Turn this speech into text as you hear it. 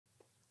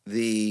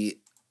the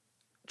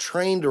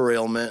train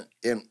derailment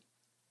in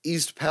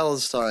East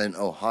Palestine,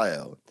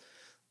 Ohio.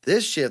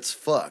 This shit's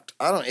fucked.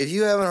 If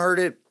you haven't heard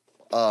it,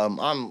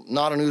 I'm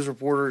not a news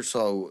reporter,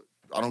 so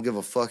I don't give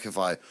a fuck if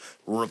I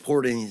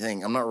report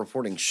anything. I'm not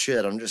reporting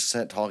shit. I'm just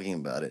talking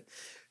about it.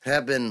 It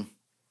happened.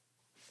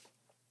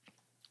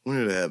 When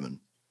did it happen?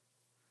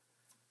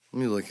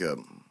 Let me look up.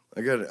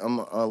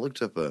 I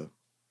looked up a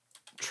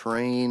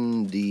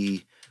train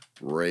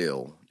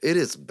derail. It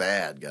is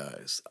bad,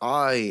 guys.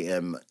 I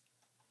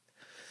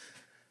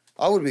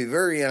would be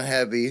very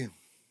unhappy.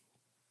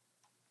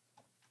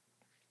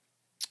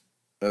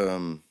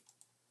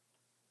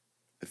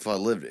 If I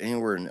lived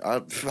anywhere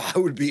I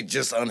would be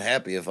just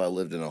unhappy if I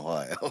lived in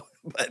Ohio.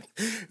 But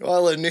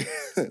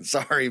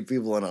sorry,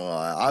 people in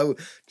Ohio.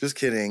 Just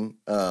kidding.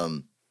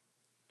 I'm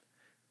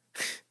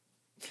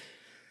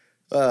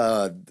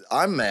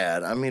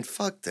mad. I mean,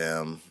 fuck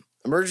them.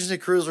 Emergency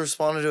crews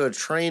responded to a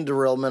train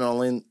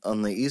derailment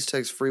on the East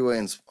Texas Freeway.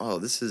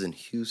 This is in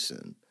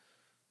Houston.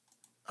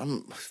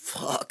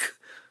 Fuck.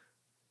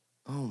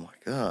 Oh my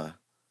God.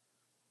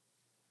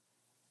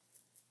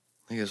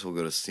 I guess we'll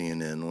go to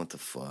CNN. What the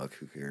fuck?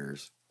 Who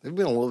cares? They've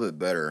been a little bit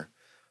better.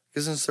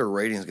 Because since their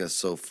ratings got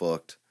so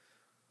fucked.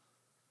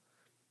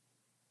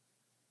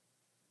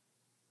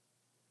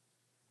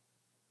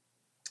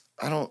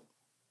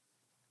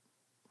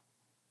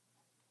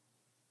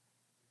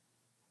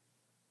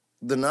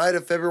 The night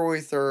of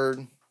February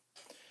 3rd,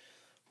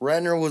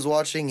 Radner was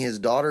watching his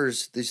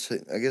daughter's,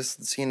 I guess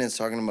CNN's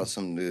talking about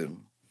some dude.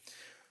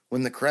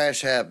 When the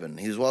crash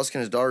happened, he was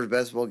watching his daughter's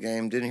basketball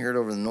game, didn't hear it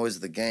over the noise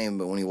of the game,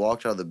 but when he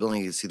walked out of the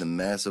building, he could see the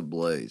massive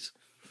blaze.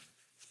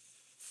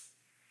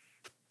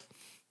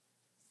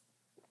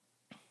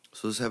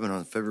 So this happened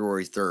on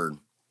February 3rd.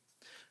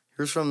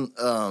 Here's from,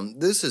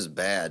 this is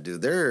bad,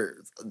 dude.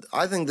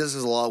 I think this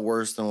is a lot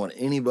worse than what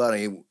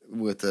anybody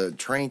with the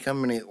train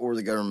company or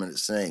the government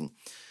is saying.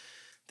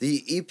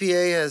 The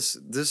EPA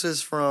this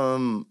is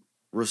from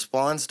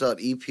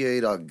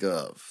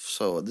response.epa.gov.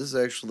 So this is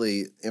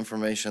actually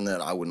information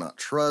that I would not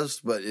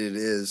trust, but it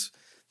is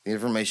the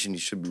information you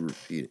should be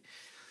repeating.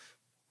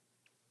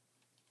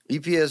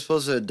 EPA has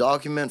posted a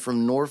document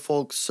from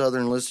Norfolk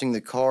Southern listing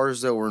the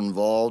cars that were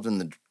involved in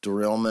the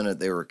derailment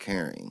that they were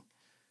carrying.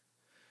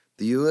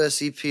 The U.S.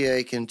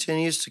 EPA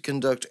continues to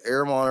conduct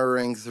air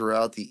monitoring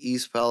throughout the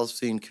East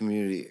Palestine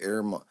community.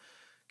 Air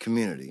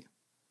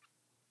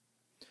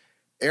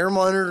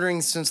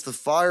monitoring since the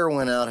fire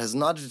went out has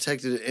not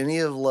detected any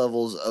of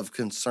levels of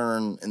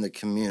concern in the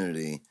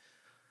community.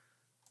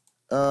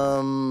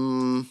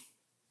 Here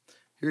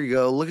you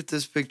go. Look at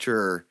this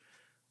picture.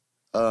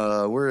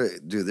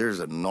 There's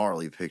a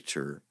gnarly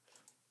picture.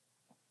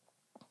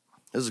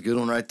 This is a good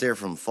one right there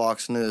from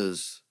Fox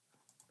News.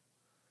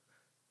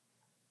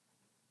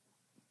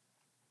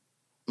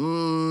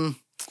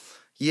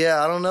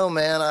 Yeah, I don't know,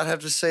 man. I'd have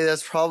to say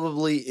that's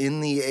probably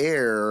in the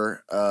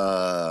air.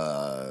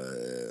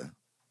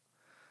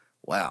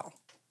 Wow.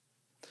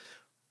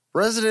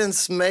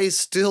 Residents may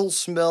still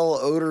smell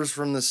odors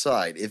from the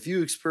site. If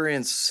you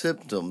experience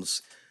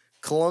symptoms,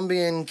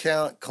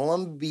 Columbiana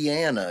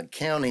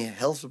County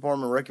Health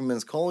Department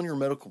recommends calling your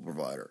medical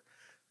provider.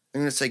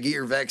 I'm going to say get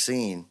your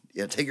vaccine.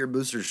 Yeah, take your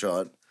booster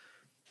shot.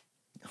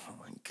 Oh,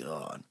 my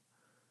God.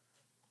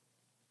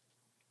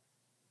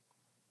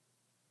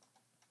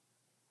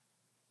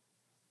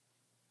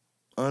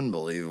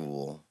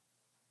 Unbelievable.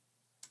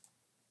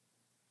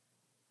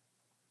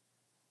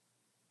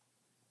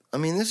 I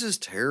mean, this is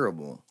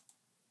terrible.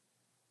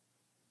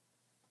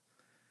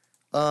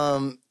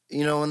 When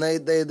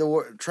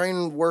the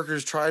train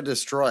workers tried to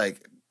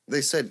strike,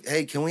 they said,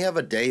 hey, can we have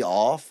a day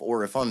off?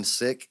 Or if I'm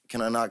sick,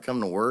 can I not come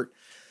to work?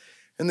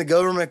 And the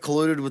government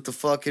colluded with the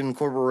fucking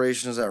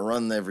corporations that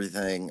run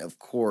everything, of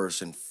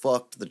course, and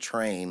fucked the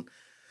train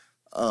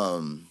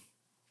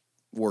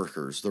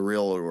workers, the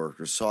railroad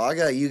workers. So I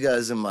got you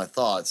guys in my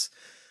thoughts.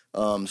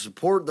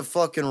 Support the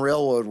fucking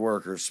railroad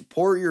workers.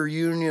 Support your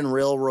union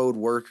railroad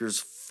workers.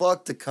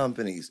 Fuck the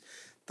companies.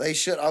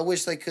 I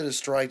wish they could have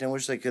striked. I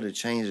wish they could have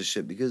changed the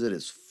shit because it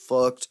is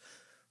fucked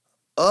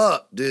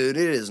up, dude.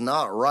 It is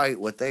not right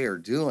what they are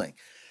doing.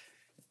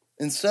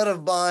 Instead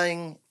of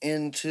buying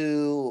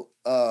into,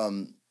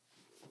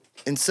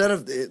 instead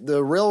of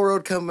the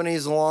railroad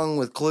companies along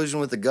with collusion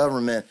with the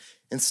government,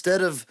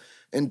 instead of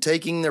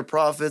taking their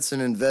profits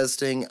and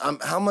investing,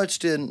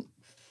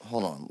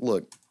 hold on,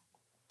 look.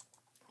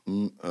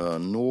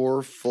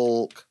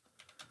 Norfolk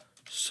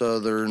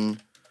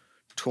Southern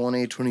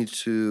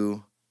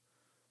 2022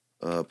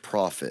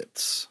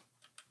 profits.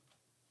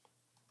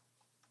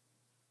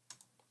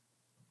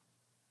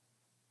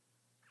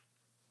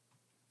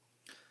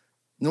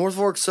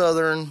 Norfolk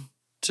Southern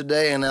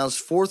today announced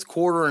fourth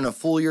quarter and a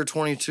full year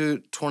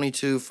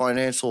 2022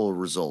 financial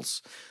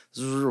results.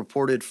 This was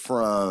reported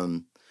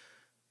from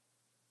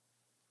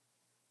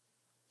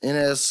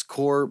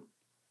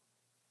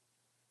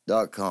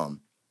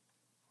nscorp.com.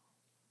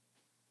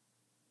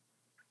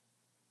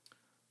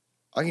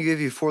 I can give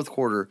you fourth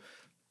quarter.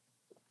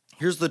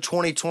 Here's the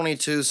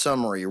 2022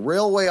 summary.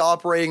 Railway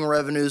operating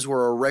revenues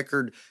were a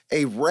record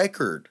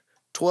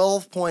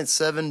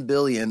 12.7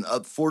 billion,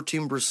 up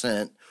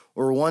 14%,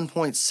 or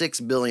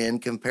 1.6 billion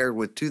compared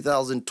with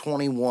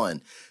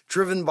 2021,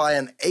 driven by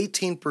an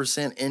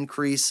 18%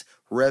 increase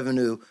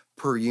revenue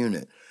per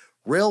unit.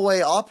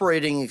 Railway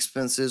operating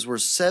expenses were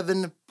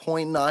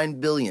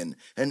 7.9 billion,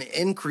 an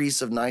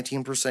increase of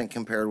 19%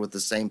 compared with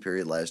the same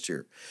period last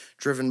year,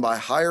 driven by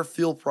higher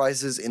fuel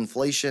prices,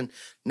 inflation,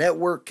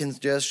 network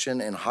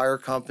congestion, and higher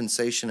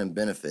compensation and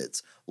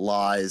benefits.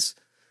 Lies.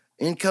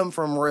 Income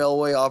from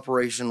railway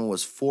operation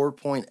was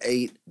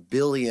 4.8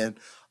 billion,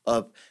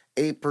 up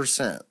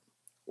 8%,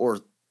 or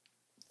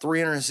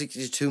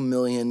 362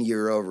 million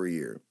year over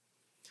year.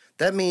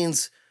 That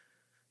means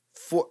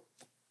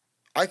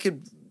I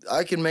could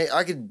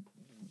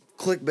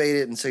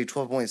clickbait it and say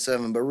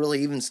 12.7, but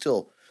really even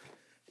still,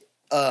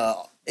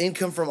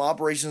 income from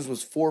operations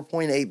was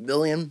 4.8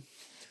 billion.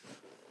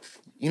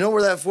 You know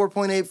where that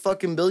 4.8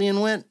 fucking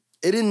billion went?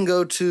 It didn't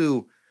go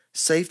to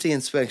safety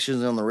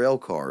inspections on the rail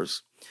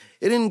cars.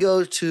 It didn't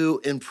go to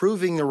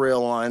improving the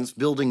rail lines,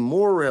 building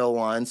more rail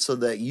lines so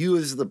that you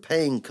as the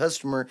paying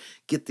customer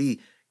get the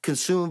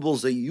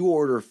consumables that you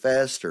order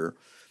faster.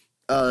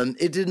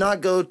 It did not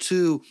go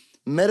to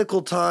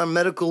medical time,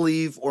 medical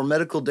leave, or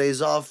medical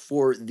days off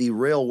for the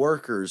rail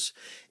workers.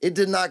 It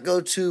did not go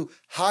to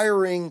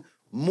hiring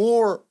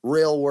more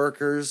rail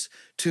workers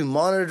to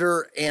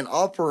monitor and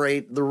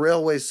operate the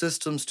railway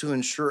systems to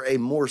ensure a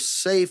more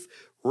safe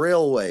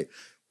railway.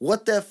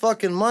 What that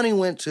fucking money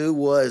went to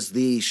was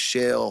the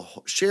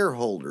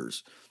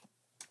shareholders.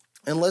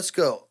 And let's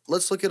go.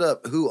 Let's look it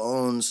up. Who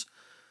owns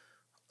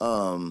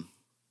the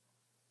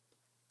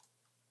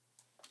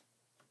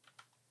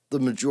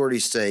majority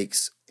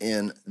stakes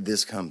in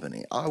this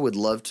company? I would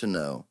love to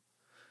know.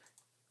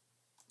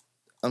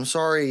 I'm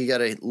sorry you got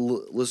to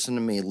listen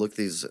to me look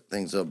these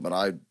things up, but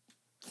I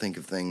think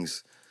of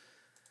things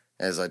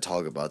as I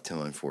talk about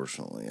them,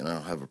 unfortunately, and I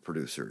don't have a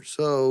producer.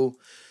 So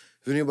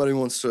if anybody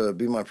wants to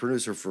be my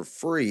producer for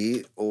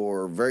free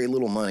or very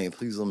little money,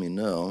 please let me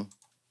know.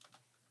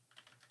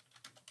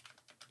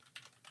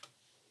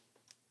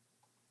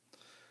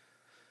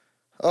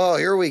 Oh,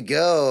 here we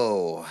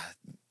go.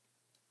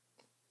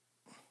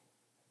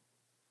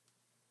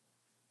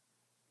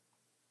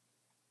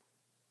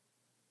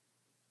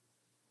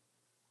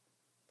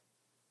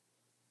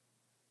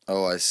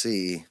 Oh, I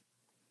see.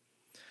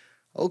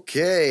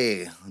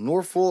 Okay,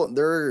 Norfolk,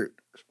 they're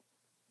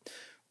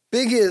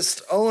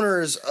biggest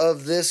owners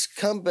of this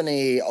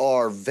company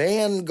are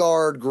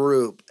Vanguard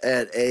Group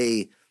at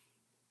a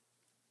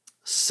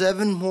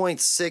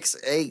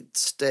 7.68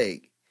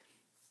 stake.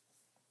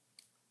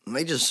 And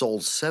they just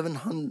sold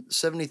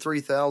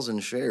 773,000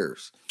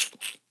 shares.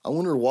 I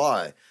wonder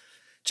why.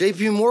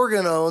 JP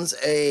Morgan owns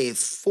a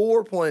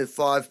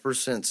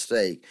 4.5%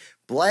 stake.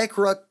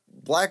 BlackRock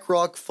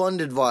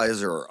Fund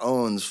Advisor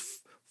owns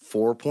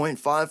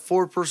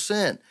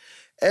 4.54%.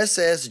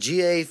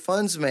 SSGA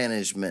Funds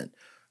Management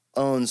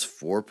owns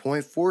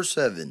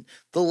 4.47%.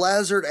 The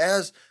Lazard,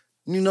 as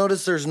you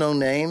notice, there's no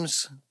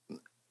names,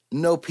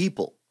 no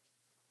people.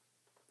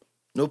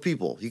 No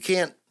people. You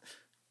can't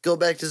go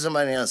back to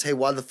somebody else. Hey,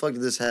 why the fuck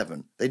did this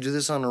happen? They do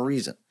this on a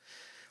reason.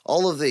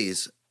 All of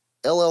these,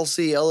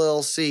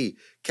 LLC,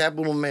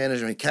 Capital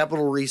Management,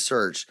 Capital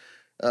Research,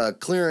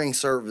 Clearing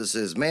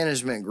Services,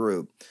 Management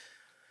Group.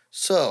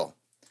 So,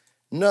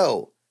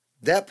 no,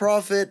 that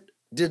profit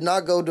did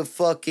not go to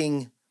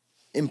fucking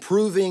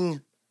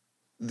improving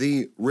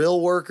the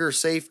rail worker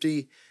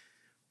safety,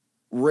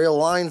 rail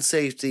line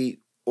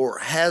safety, or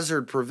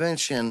hazard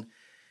prevention.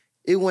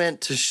 It went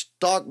to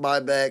stock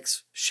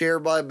buybacks, share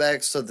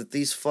buybacks, so that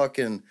these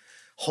fucking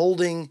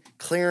holding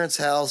clearance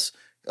house,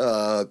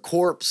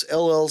 corps,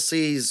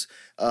 LLCs,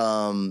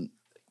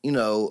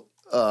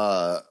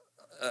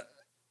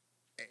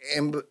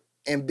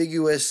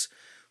 ambiguous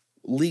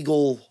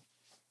legal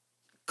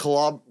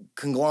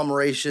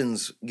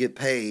conglomerations get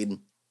paid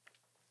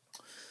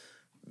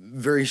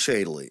very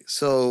shadily.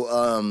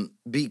 So,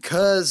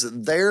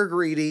 because they're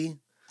greedy,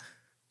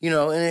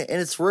 and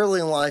it's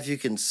rarely in life you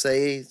can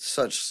say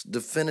such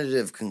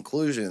definitive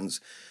conclusions,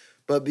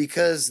 but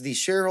because the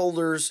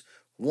shareholders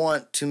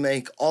want to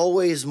make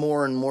always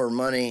more and more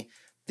money,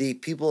 the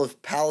people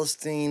of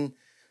Palestine,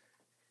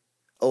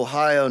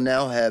 Ohio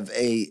now have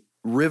a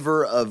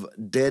river of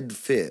dead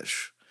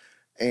fish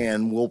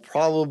and will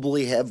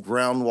probably have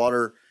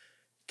groundwater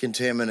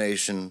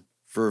contamination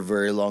for a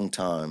very long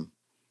time,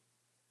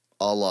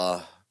 a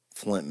la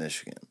Flint,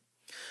 Michigan.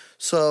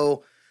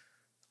 So,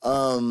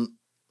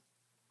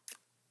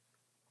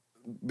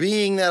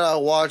 being that I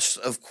watched,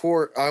 of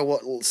course,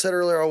 said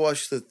earlier I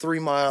watched the 3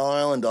 Mile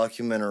Island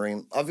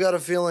documentary, I've got a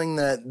feeling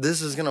that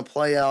this is going to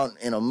play out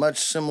in a much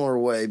similar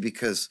way,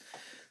 because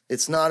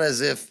it's not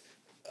as if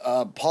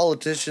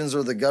politicians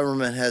or the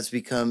government has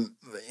become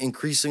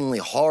increasingly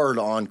hard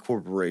on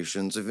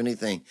corporations, if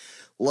anything,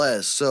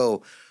 less.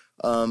 So,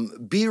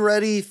 be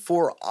ready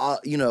for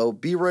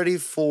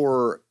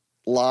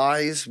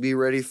lies, be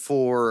ready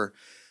for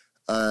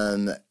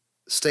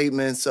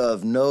statements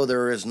of no,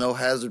 there is no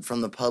hazard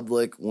from the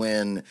public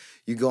when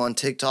you go on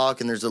TikTok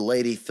and there's a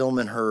lady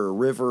filming her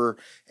river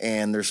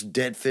and there's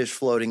dead fish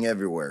floating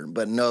everywhere.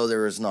 But no,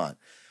 there is not.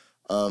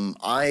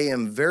 I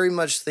am very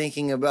much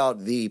thinking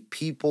about the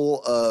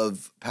people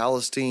of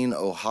Palestine,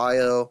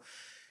 Ohio,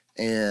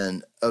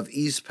 and of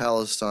East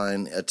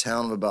Palestine, a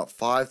town of about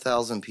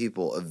 5,000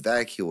 people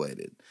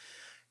evacuated.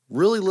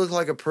 Really looked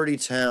like a pretty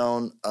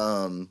town.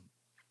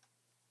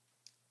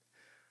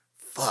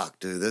 Fuck,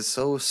 dude, that's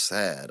so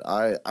sad.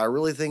 I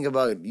really think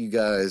about you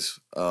guys.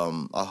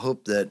 I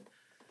hope that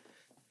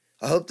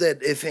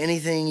if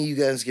anything, you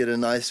guys get a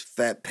nice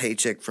fat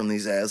paycheck from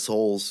these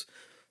assholes.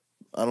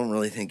 I don't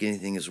really think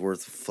anything is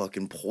worth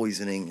fucking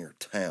poisoning your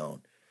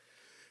town.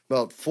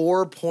 About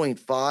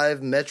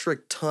 4.5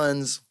 metric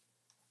tons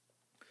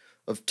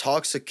of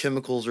toxic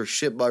chemicals are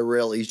shipped by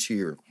rail each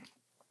year.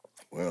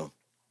 Well,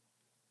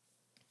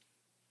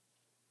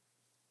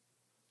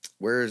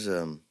 where's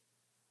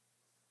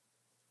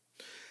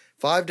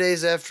 5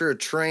 days after a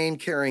train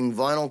carrying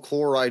vinyl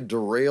chloride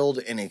derailed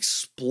and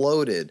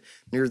exploded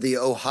near the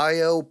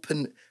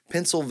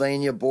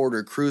Ohio-Pennsylvania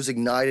border, crews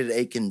ignited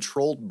a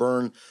controlled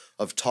burn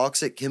of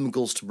toxic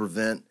chemicals to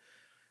prevent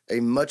a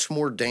much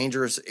more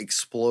dangerous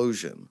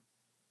explosion.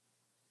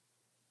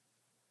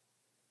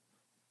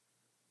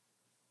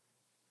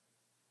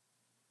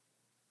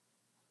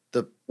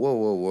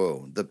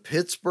 Whoa. The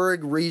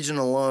Pittsburgh region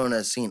alone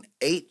has seen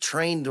 8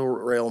 train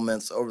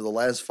derailments over the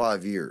last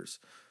 5 years.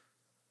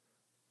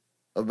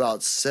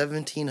 About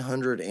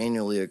 1,700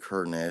 annually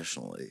occur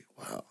nationally.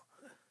 Wow.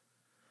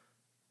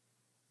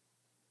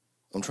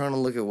 I'm trying to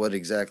look at what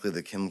exactly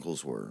the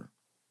chemicals were.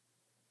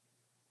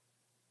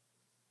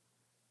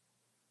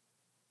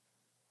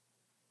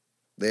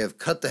 They have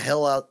cut the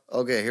hell out.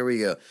 Okay, here we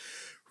go.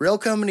 Rail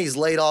companies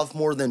laid off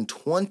more than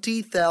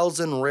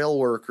 20,000 rail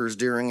workers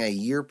during a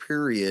year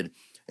period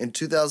in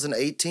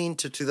 2018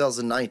 to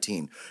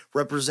 2019,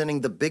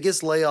 representing the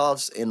biggest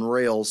layoffs in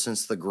rail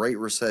since the Great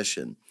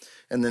Recession.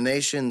 And the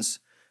nation's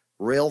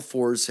rail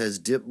force has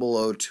dipped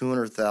below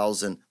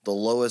 200,000, the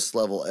lowest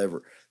level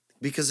ever,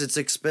 because it's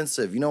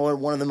expensive. You know what?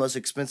 One of the most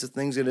expensive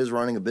things it is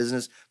running a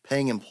business,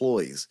 paying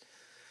employees.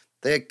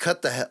 They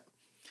cut the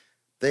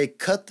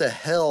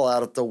hell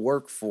out of the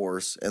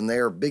workforce, and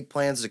there are big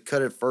plans to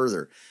cut it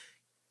further.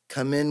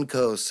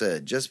 Kamenko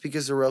said, just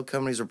because the rail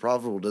companies are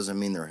profitable doesn't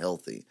mean they're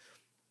healthy.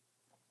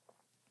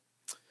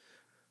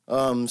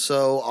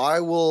 So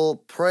I will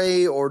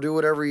pray or do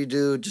whatever you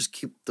do. Just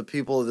keep the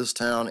people of this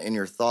town in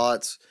your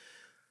thoughts.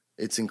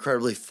 It's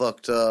incredibly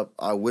fucked up.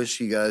 I wish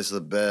you guys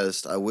the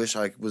best. I wish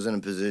I was in a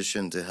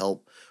position to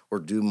help or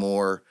do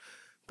more,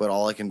 but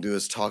all I can do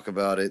is talk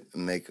about it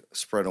and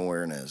spread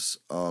awareness.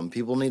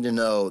 People need to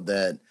know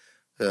that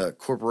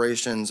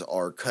corporations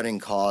are cutting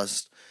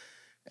costs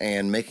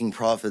and making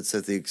profits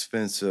at the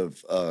expense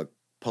of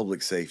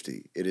public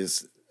safety. It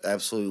is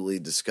absolutely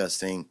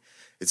disgusting.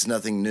 It's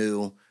nothing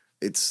new.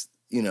 It's,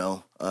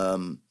 how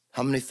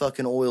many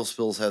fucking oil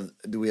spills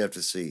do we have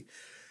to see?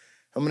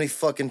 How many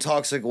fucking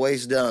toxic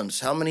waste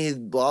dumps? How many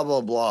blah,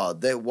 blah, blah?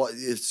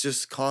 It's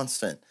just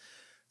constant.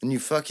 And you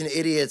fucking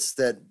idiots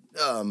that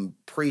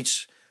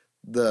preach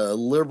the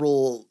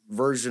liberal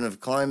version of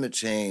climate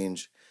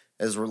change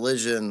as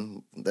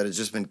religion that has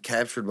just been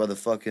captured by the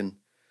fucking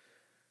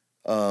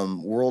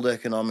World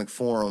Economic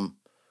Forum,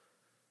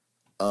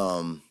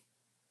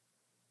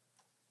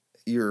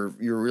 you're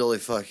really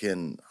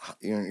fucking,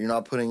 you're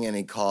not putting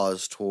any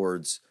cause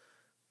towards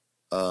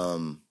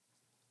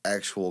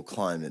actual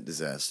climate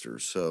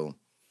disasters. So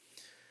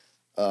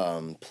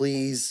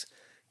please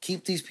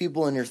keep these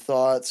people in your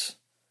thoughts.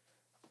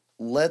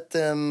 Let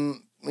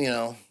them,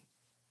 I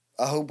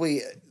hope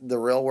the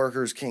rail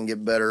workers can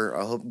get better.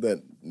 I hope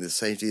that the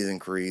safety is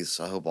increased.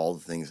 I hope all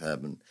the things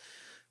happen.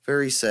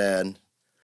 Very sad.